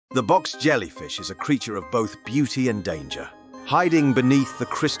The box jellyfish is a creature of both beauty and danger. Hiding beneath the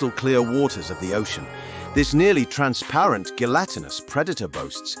crystal-clear waters of the ocean, this nearly transparent gelatinous predator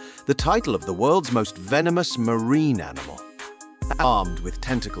boasts the title of the world's most venomous marine animal. Armed with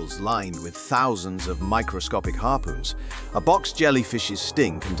tentacles lined with thousands of microscopic harpoons, a box jellyfish's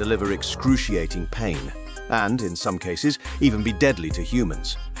sting can deliver excruciating pain, and, in some cases, even be deadly to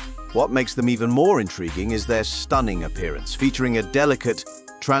humans. What makes them even more intriguing is their stunning appearance, featuring a delicate,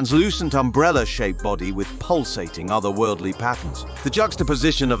 translucent umbrella-shaped body with pulsating otherworldly patterns. The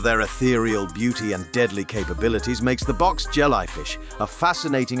juxtaposition of their ethereal beauty and deadly capabilities makes the box jellyfish a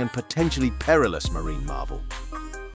fascinating and potentially perilous marine marvel.